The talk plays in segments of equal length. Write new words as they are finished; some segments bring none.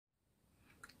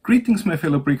Greetings my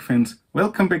fellow brick fans,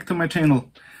 welcome back to my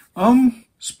channel.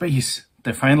 Space,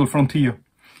 the final frontier.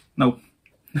 No,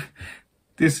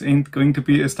 this ain't going to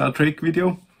be a Star Trek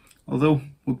video, although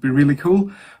would be really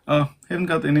cool. Haven't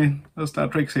got any Star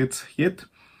Trek sets yet,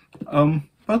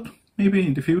 but maybe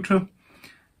in the future.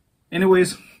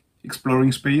 Anyways,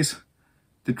 exploring space,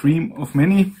 the dream of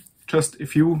many, just a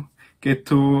few get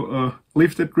to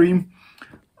live that dream.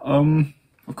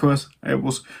 Of course, I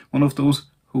was one of those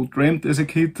who dreamt as a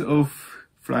kid of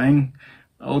flying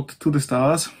out to the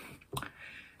stars.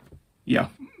 Yeah,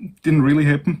 didn't really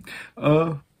happen,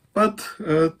 but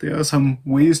there are some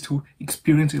ways to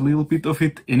experience a little bit of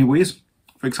it anyways.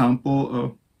 For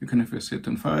example, you can have a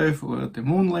Saturn V or the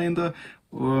Moonlander,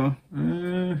 or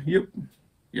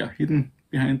hidden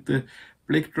behind the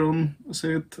Blacktron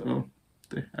set,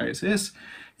 the ISS,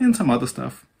 and some other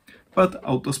stuff. But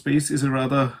outer space is a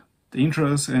rather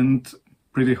dangerous and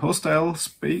pretty hostile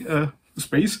space,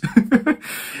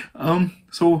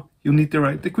 so you need the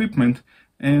right equipment,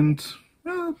 and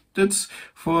that's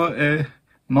for a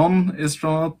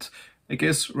non-astronaut, I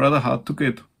guess, rather hard to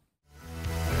get.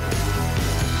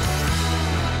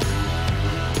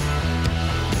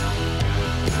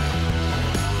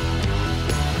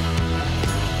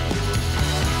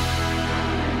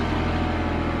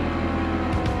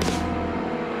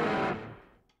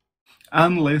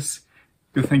 Unless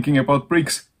you're thinking about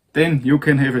bricks, then you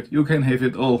can have it. You can have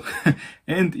it all.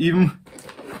 And even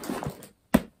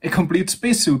a complete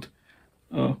spacesuit.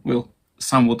 Well,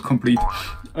 somewhat complete.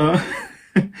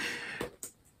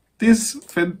 This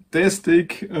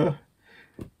fantastic,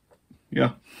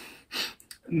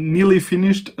 nearly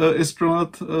finished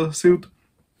astronaut suit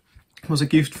was a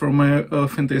gift from my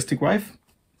fantastic wife.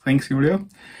 Thanks, Julia.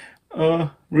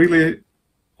 Really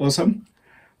awesome.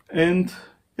 And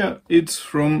yeah, it's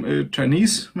from a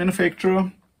Chinese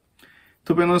manufacturer.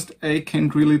 To be honest, I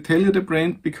can't really tell you the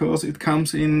brand because it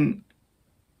comes in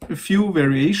a few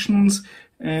variations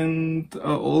and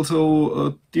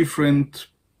also different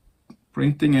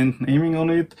printing and naming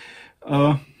on it.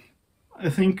 I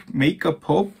think Makeup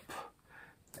Pop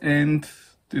and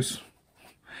this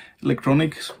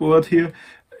electronics board here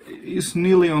is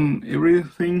nearly on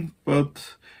everything,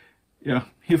 but yeah,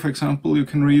 here for example you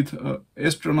can read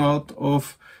Astronaut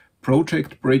of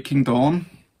Project Breaking Dawn.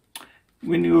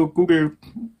 When you Google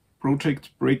Project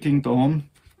Breaking Dawn,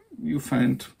 you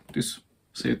find this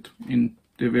set in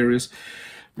the various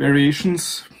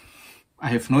variations. I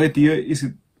have no idea, is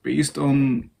it based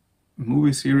on a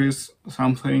movie series,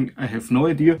 something? I have no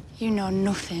idea. You know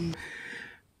nothing.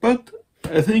 But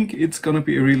I think it's gonna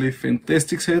be a really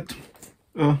fantastic set.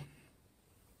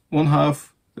 One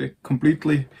half the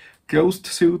completely closed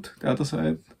suit, the other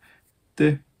side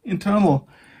the internal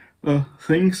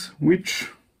things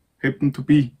which happen to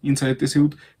be inside the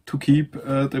suit to keep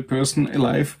the person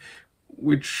alive,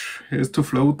 which has to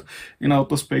float in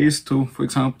outer space to, for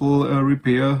example,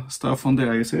 repair stuff on the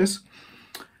ISS.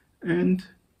 And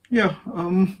yeah,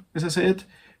 as I said,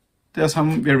 there are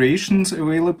some variations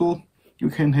available. You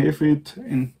can have it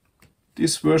in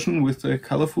this version with a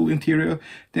colorful interior.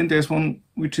 Then there's one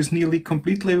which is nearly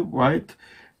completely white,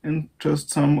 and just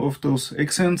some of those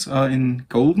accents are in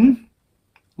golden.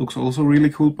 Looks also really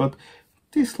cool, but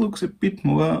this looks a bit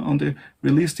more on the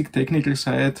realistic technical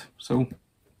side, so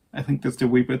I think that's the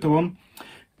way better one.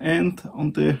 And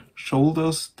on the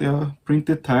shoulders there are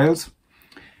printed tiles,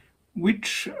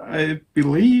 which I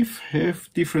believe have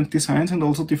different designs and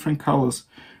also different colors.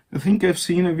 I think I've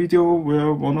seen a video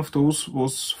where one of those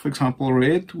was, for example,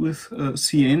 red with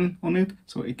CN on it,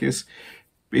 so I guess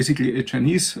basically a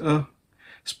Chinese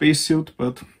spacesuit,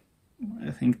 but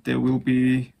I think there will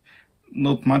be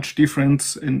not much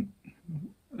difference, and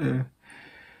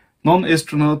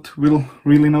non-astronaut will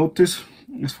really notice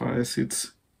as far as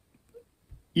it's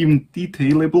even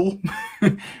detailable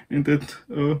in that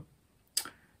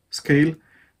scale.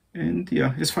 And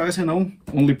yeah, as far as I know,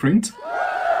 only print.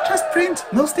 Just print,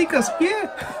 no stickers, yeah!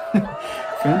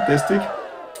 Fantastic.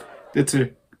 That's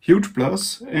a huge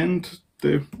plus, and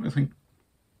I think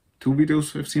 2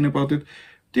 videos I've seen about it,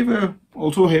 they were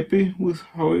also happy with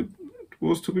how it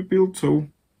was to be built, so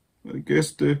I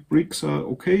guess the bricks are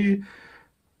okay.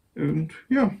 And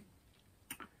yeah,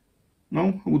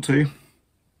 now I would say,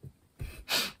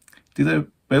 did I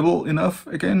babble enough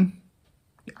again?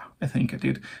 Yeah, I think I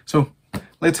did. So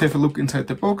let's have a look inside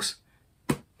the box.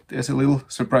 There's a little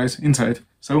surprise inside,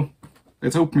 so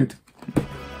let's open it.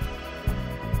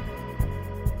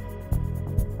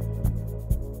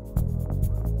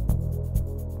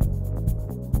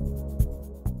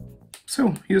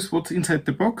 So here's what's inside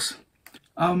the box.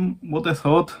 What I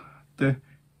thought the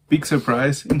big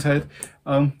surprise inside,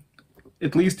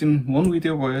 at least in one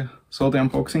video where I saw the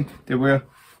unboxing, there were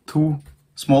 2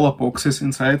 smaller boxes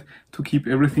inside to keep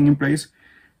everything in place.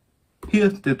 Here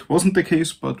that wasn't the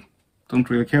case, but don't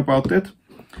really care about that.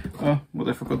 What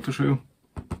I forgot to show you,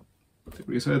 the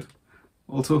rear side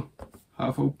also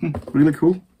half open, really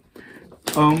cool.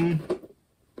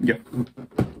 Yeah,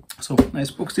 so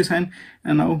nice box design.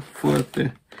 And now for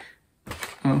the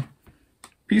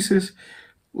pieces,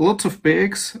 lots of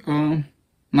bags,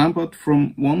 numbered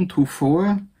from 1 to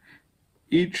 4.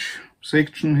 Each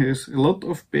section has a lot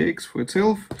of bags for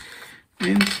itself,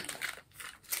 and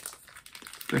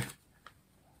the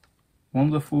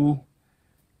wonderful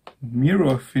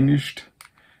mirror finished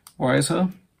visor,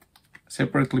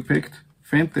 separately packed.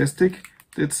 Fantastic.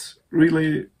 That's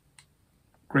really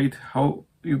great how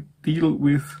you deal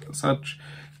with such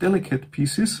delicate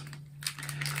pieces.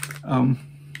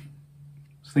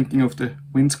 Thinking of the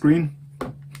windscreen.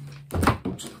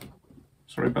 Oops.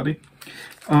 Sorry, buddy.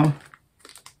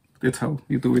 That's how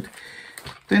you do it.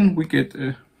 Then we get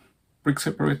a brick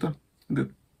separator. The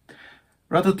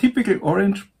rather typical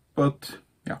orange, but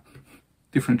yeah,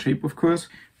 different shape of course.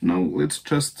 Now let's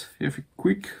just have a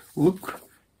quick look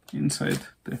inside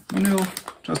the manual,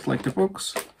 just like the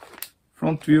box.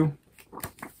 Front view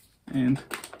and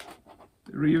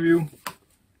the rear view.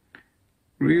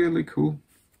 Really cool.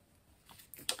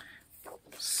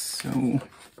 So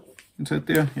inside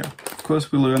there, yeah, of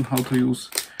course we learn how to use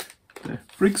the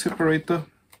brick separator.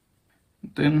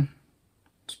 Then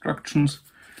instructions,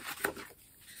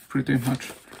 pretty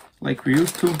much like we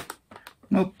used to.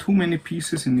 Not too many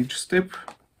pieces in each step,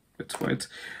 that's why it's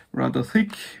rather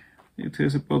thick. It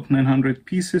has about 900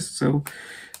 pieces, so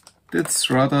that's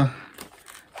rather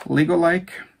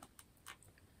Lego-like.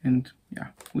 And yeah,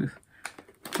 with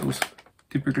those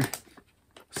typical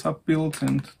sub-builds,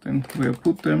 and then where I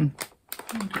put them.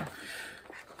 And yeah,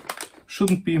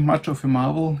 shouldn't be much of a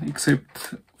marvel,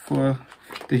 except for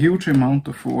the huge amount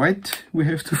of white we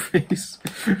have to face.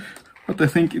 But I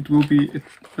think it will be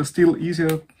still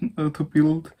easier to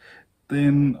build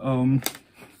than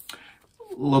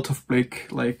lots of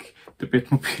black, like the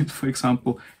Batmobile, for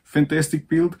example. Fantastic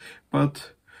build,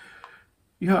 but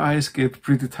your eyes get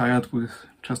pretty tired with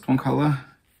just one color.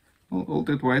 All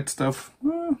that white stuff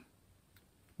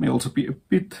may also be a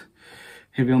bit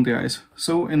heavy on the eyes.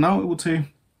 So, and now I would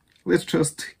say, let's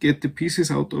just get the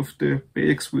pieces out of the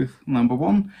bags with number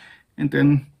 1, and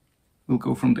then we'll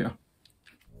go from there.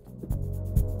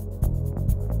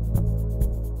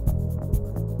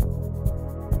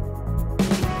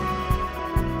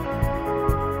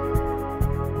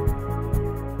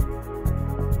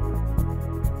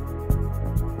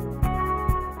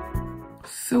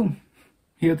 So,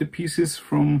 here are the pieces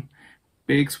from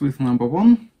bags with number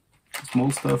 1.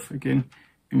 Small stuff again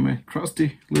in my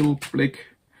trusty little black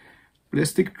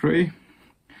plastic tray.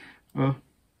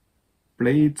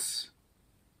 Blades,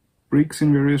 bricks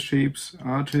in various shapes,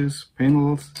 arches,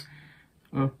 panels,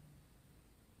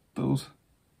 those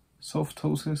soft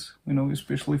hoses we know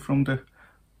especially from the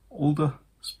older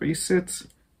space sets.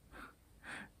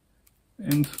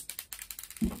 And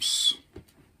oops,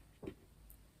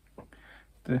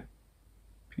 the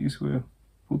piece where I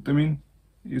put them in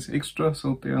is extra,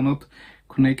 so they are not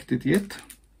connected yet.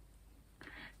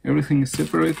 Everything is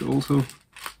separate, also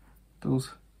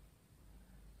those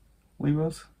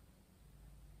levers.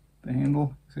 The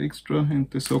handle is extra and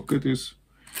the socket is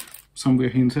somewhere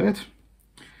inside.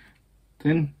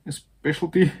 Then a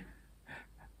specialty,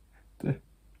 the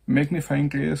magnifying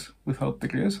glass without the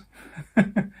glass.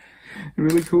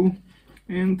 Really cool.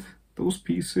 And those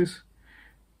pieces,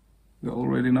 we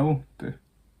already know the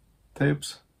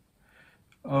tabs,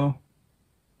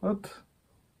 but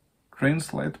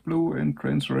trans light blue and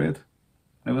trans red,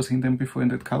 never seen them before in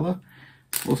that color,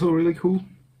 also really cool.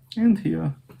 And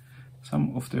here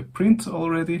some of the prints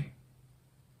already,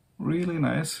 really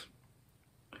nice.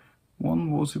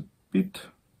 One was a bit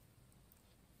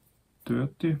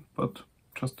dirty, but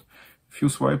just a few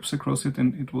swipes across it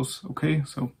and it was okay,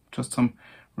 so just some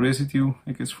residue,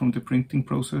 I guess, from the printing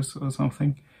process or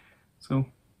something. So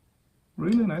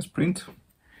really nice print,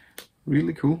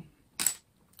 really cool.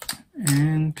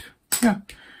 And yeah,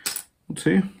 I would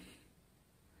say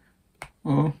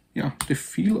yeah, the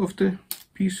feel of the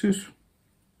pieces,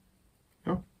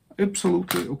 yeah,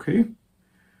 absolutely okay.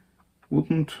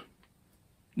 Wouldn't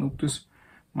notice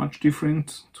much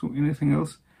difference to anything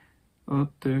else.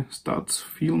 The studs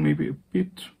feel maybe a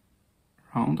bit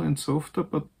rounder and softer,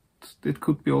 but that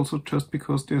could be also just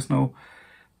because there's no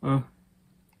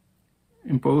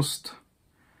embossed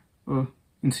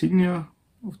insignia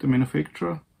of the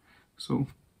manufacturer, so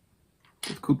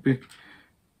that could be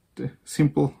the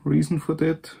simple reason for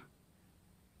that.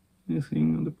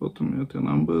 anything on the bottom here, the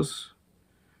numbers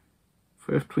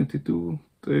 522-02.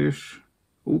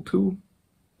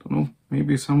 Don't know,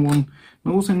 maybe someone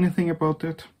knows anything about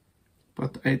that,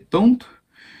 but I don't.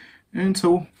 And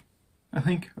so I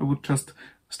think I would just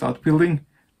start building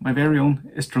my very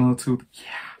own astronaut suit.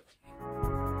 Yeah!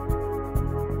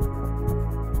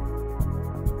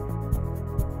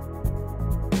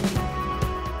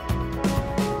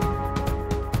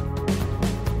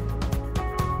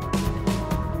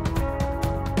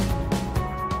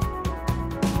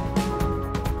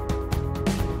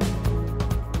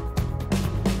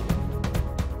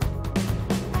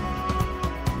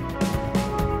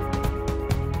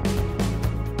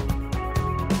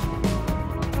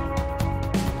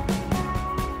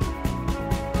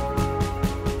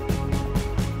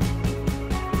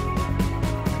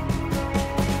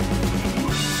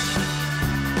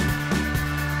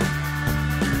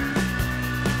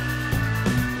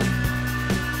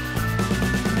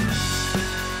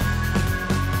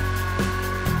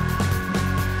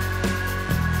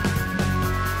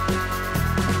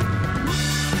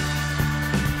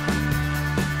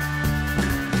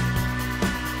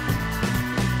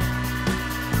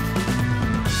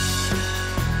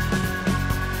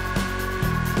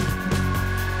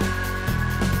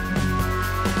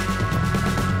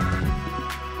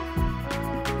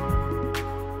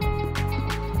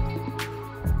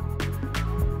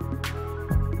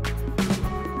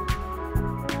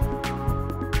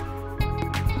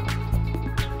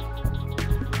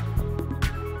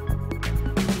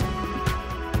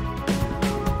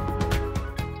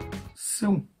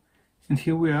 So, and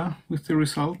here we are with the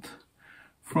result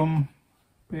from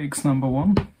bags number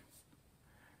 1.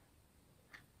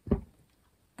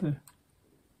 The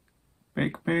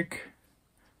backpack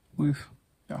with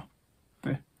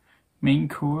the main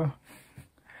core.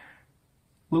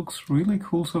 Looks really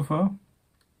cool so far.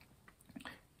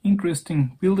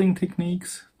 Interesting building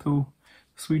techniques to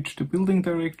switch the building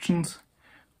directions.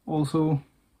 Also,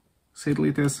 sadly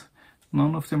there's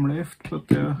none of them left, but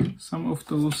there are some of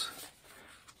those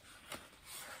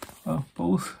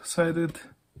both-sided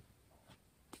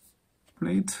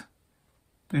plates.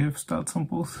 They have studs on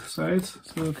both sides,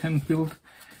 so you can build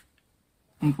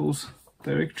on both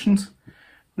directions.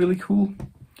 Really cool.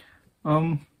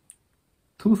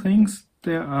 Two things: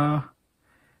 there are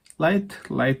light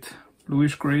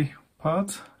bluish gray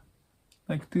parts,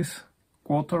 like this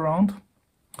quarter round,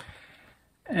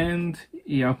 and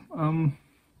yeah,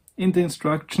 in the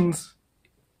instructions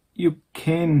you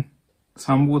can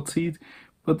somewhat see it,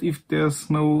 but if there's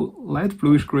no light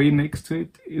bluish gray next to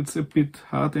it, it's a bit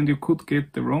hard and you could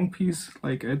get the wrong piece,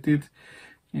 like I did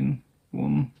in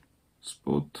one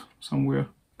spot somewhere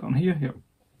down here. Yeah.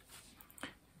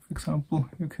 For example,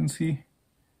 you can see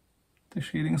the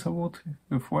shading somewhat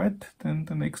with white, then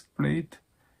the next plate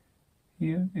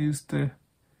here is the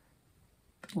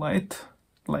light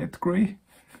gray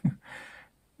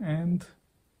and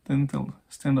then the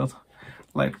standard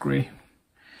light gray.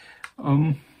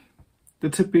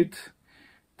 That's a bit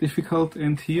difficult,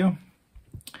 and here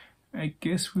I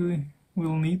guess we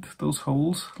will need those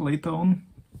holes later on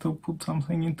to put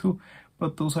something into,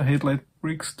 but those are headlight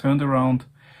bricks turned around.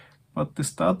 But the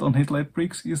stud on headlight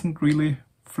bricks isn't really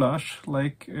flush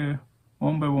like a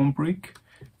 1x1 brick,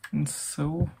 and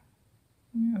so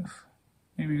yes,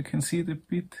 maybe you can see the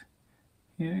bit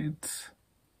here, it's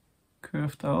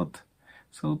curved out,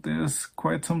 so there's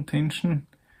quite some tension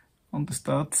on the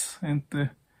studs and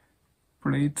the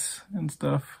plates and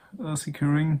stuff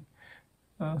securing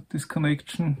this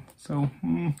connection, so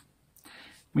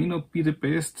may not be the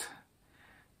best.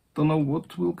 Don't know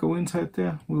what will go inside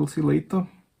there, we'll see later,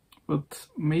 but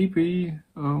maybe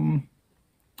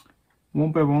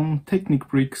 1x1 Technic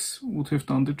bricks would have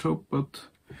done the job, but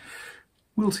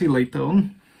we'll see later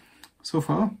on. So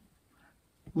far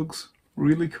looks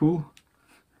really cool,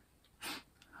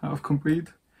 half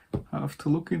complete, half to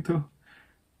look into,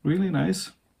 really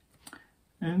nice.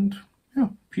 And yeah,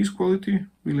 piece quality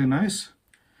really nice.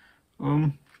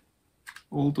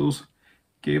 All those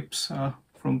gaps are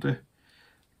from the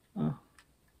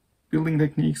building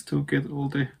techniques to get all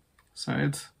the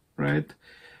sides right,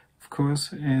 of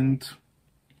course. And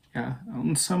yeah,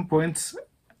 on some points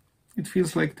it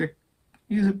feels like there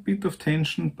is a bit of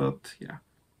tension, but yeah,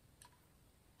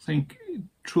 I think it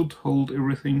should hold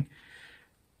everything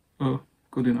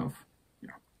good enough.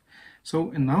 Yeah.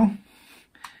 So, and now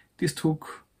this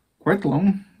took quite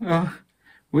long,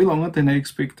 way longer than I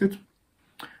expected.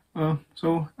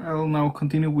 So I'll now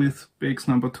continue with bags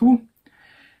number 2,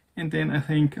 and then I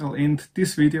think I'll end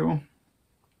this video,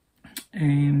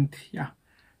 and yeah,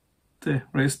 the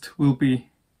rest will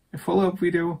be a follow-up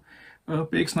video.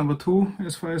 base number 2,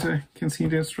 as far as I can see in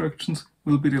the instructions,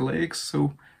 will be the legs.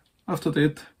 So after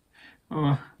that,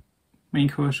 our main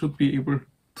core should be able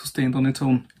to stand on its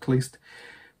own, at least.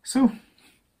 So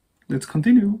let's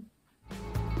continue.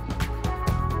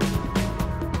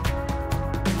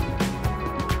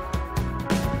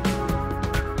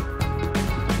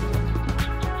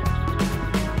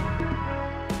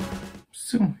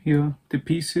 So here are the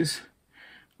pieces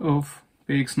of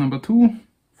base number 2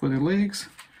 for the legs.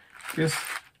 Yes,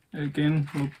 again,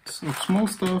 lots of small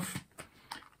stuff,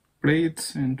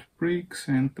 blades and bricks,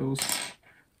 and those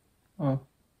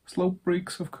slope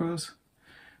bricks, of course,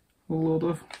 a lot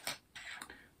of.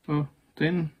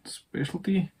 Then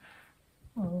specialty,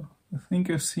 I think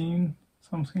I've seen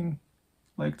something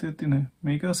like that in a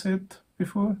mega set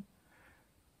before.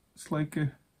 It's like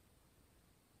a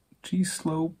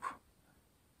G-slope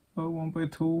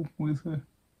 1x2 with a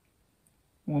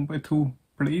 1x2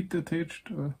 plate attached,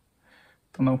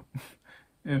 don't know,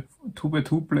 a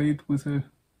 2x2 plate with a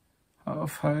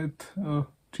half height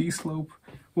G-slope,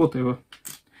 whatever.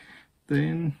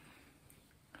 Then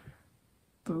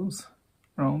those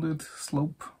rounded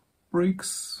slope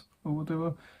bricks or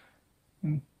whatever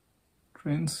in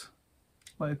trans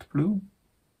light blue.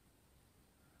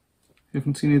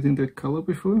 Haven't seen it in that color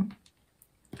before.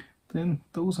 Then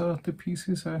those are the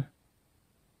pieces I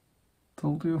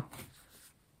told you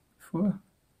before,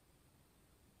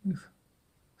 with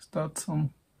studs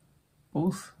on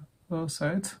both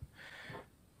sides.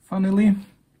 Finally,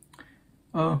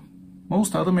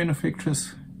 most other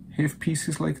manufacturers have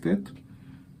pieces like that,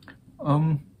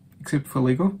 except for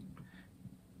Lego.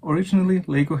 Originally,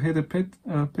 Lego had a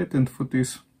patent for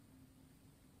this.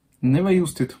 Never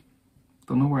used it.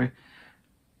 Don't know why.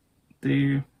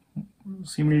 They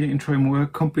seemingly enjoy more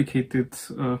complicated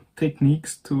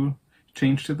techniques to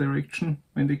change the direction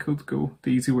when they could go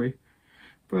the easy way.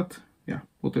 But yeah,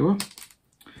 whatever.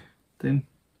 Then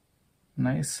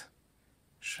nice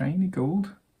shiny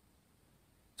gold.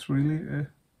 It's really a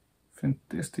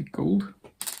fantastic gold.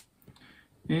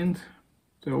 And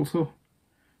I also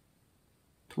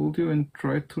told you and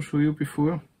tried to show you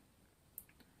before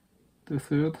the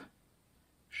third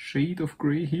shade of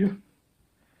gray here.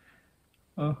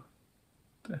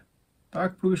 The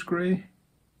dark bluish gray,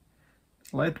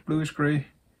 light bluish gray,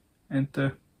 and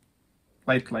the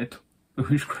light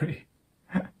bluish gray.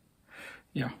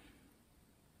 Yeah,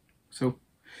 so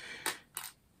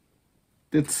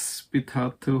that's a bit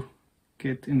hard to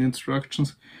get in the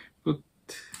instructions, but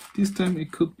this time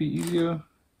it could be easier,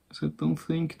 as I don't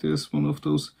think there's one of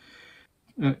those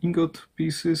ingot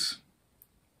pieces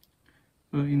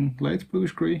in light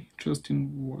bluish gray, just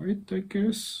in white, I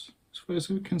guess, as far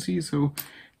as I can see. So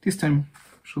this time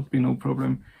should be no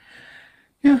problem.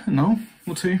 Yeah, and now I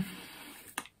would say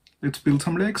let's build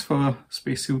some legs for our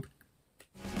spacesuit.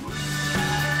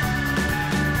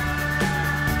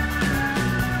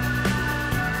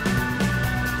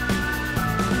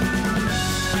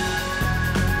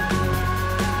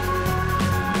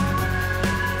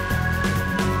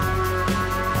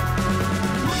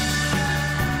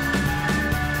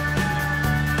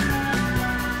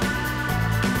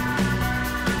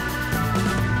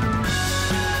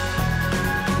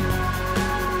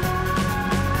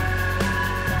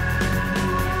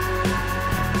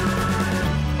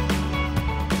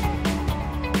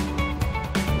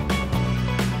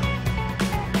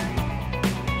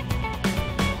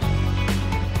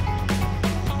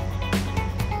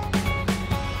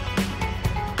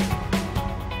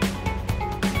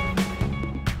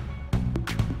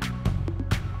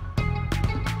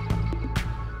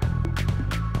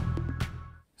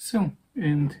 So,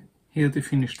 and here the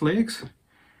finished legs.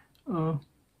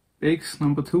 Legs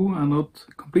number 2 are not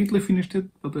completely finished yet,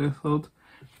 but I thought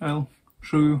I'll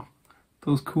show you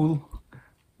those cool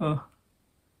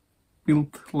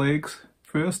built legs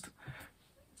first.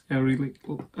 They're really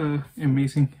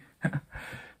amazing.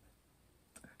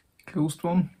 Closed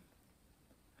one,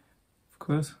 of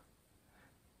course.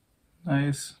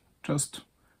 Nice, just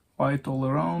white all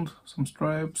around, some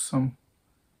stripes, some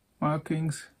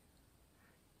markings.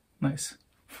 Nice.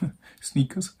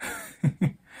 Sneakers.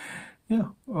 Yeah,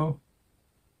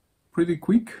 pretty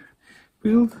quick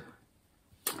build.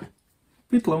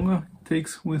 Bit longer it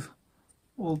takes with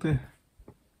all the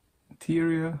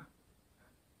interior,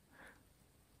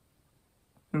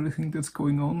 everything that's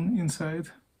going on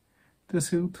inside the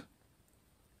suit.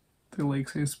 The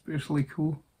legs are especially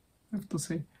cool, I have to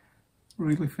say.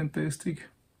 Really fantastic.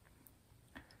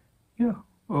 Yeah.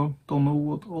 Don't know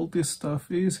what all this stuff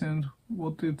is and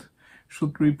what it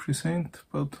should represent,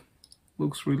 but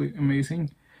looks really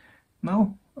amazing.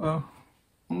 Now,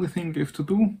 only thing left to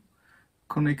do,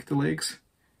 connect the legs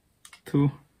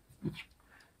to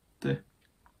the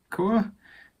core,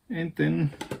 and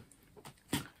then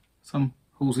some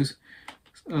hoses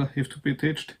have to be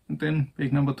attached, and then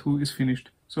bag number 2 is finished.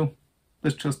 So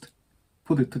let's just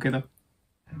put it together.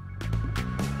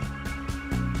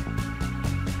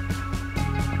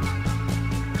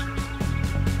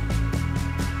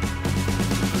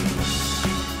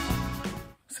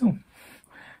 So,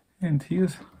 and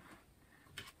here's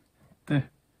the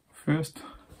first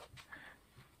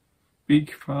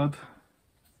big part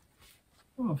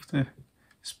of the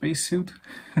spacesuit.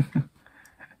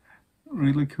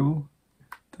 Really cool.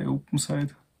 The open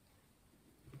side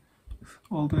with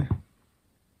all the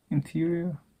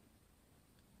interior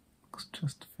looks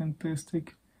just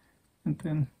fantastic, and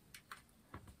then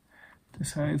the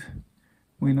side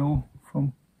we know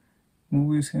from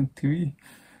movies and TV.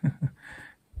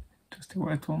 Just the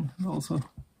white one, and also the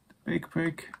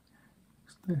backpack,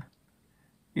 the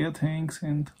air tanks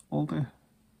and all the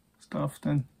stuff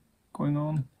then going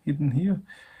on hidden here.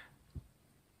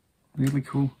 Really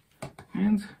cool.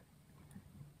 And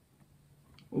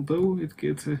although it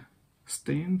gets a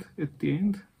stand at the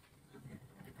end,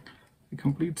 the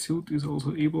complete suit is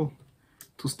also able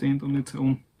to stand on its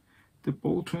own. The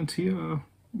ball joints here are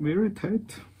very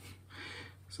tight,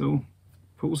 so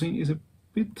posing is a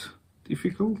bit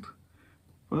difficult,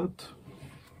 but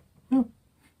yeah,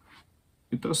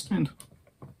 it does stand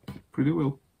pretty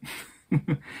well.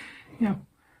 Yeah,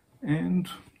 and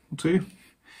I'd say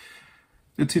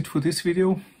that's it for this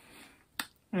video.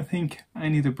 I think I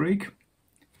need a break,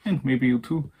 and maybe you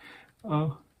too.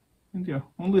 And yeah,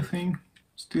 only thing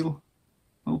still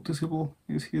noticeable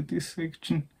is here this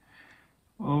section.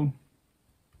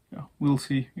 Yeah, we'll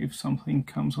see if something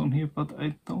comes on here, but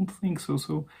I don't think so.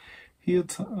 So here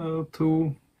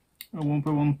two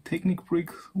 1x1 Technic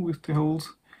bricks with the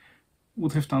holes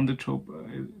would have done the job.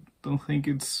 I don't think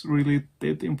it's really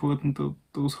that important that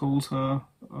those holes are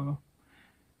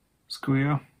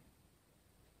square.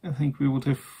 I think we would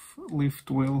have lived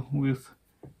well with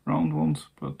round ones,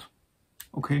 but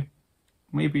okay,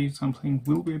 maybe something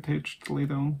will be attached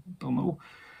later on, don't know.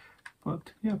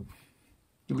 But yeah,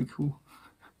 really cool.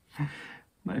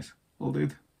 Nice, all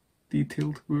that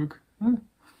detailed work.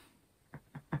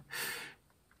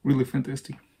 Really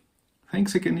fantastic.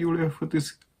 Thanks again, Julia, for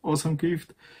this awesome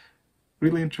gift.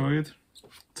 Really enjoy it.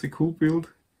 It's a cool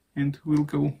build and will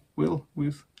go well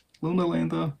with Lunar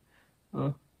Lander,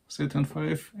 Saturn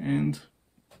V and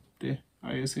the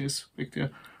ISS back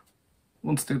there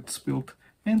once that's built.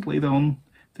 And later on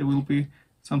there will be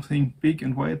something big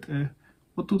and white,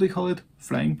 what do they call it?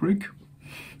 Flying brick,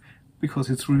 because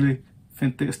it's really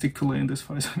fantastic to land as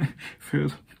far as I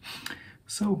heard.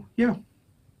 So yeah,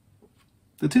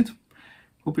 that's it.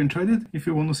 Hope you enjoyed it. If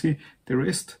you want to see the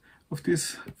rest of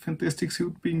this fantastic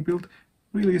suit being built,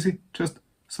 really easy, just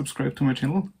subscribe to my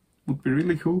channel, would be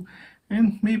really cool.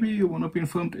 And maybe you want to be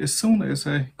informed as soon as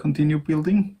I continue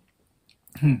building.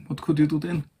 What could you do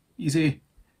then? Easy,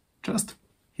 just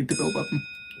hit the bell button,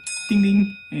 ding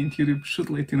ding, and YouTube should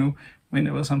let you know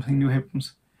whenever something new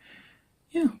happens.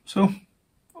 Yeah, so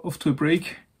off to a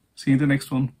break, see you in the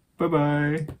next one, bye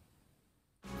bye.